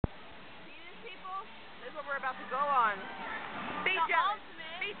we're about to go on. Be jealous.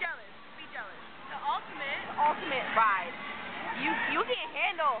 Be jealous. Be jealous. The ultimate. The ultimate ride. You can't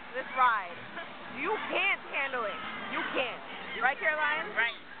handle this ride. You can't handle it. You can't. Right, Caroline?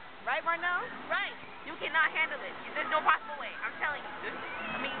 Right. Right, Marnell? Right. You cannot handle it. There's no possible way. I'm telling you.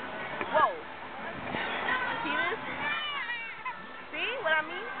 I mean, whoa. See this? See what I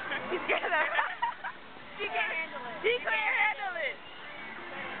mean? She's scared of that. She can't handle it. She can't handle it.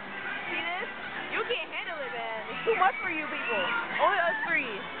 See this? You can't handle it, man. It's too much for you people. Only us three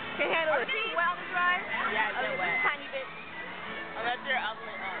can handle it. See wet on this ride? Yeah, I get wet. Tiny bit. Unless you're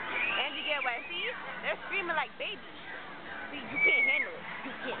ugly up. And you get wet. See? They're screaming like babies. See, you can't handle it.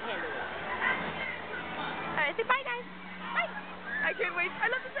 You can't handle it. Alright, say bye, guys. Bye. I can't wait.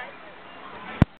 I love this ride.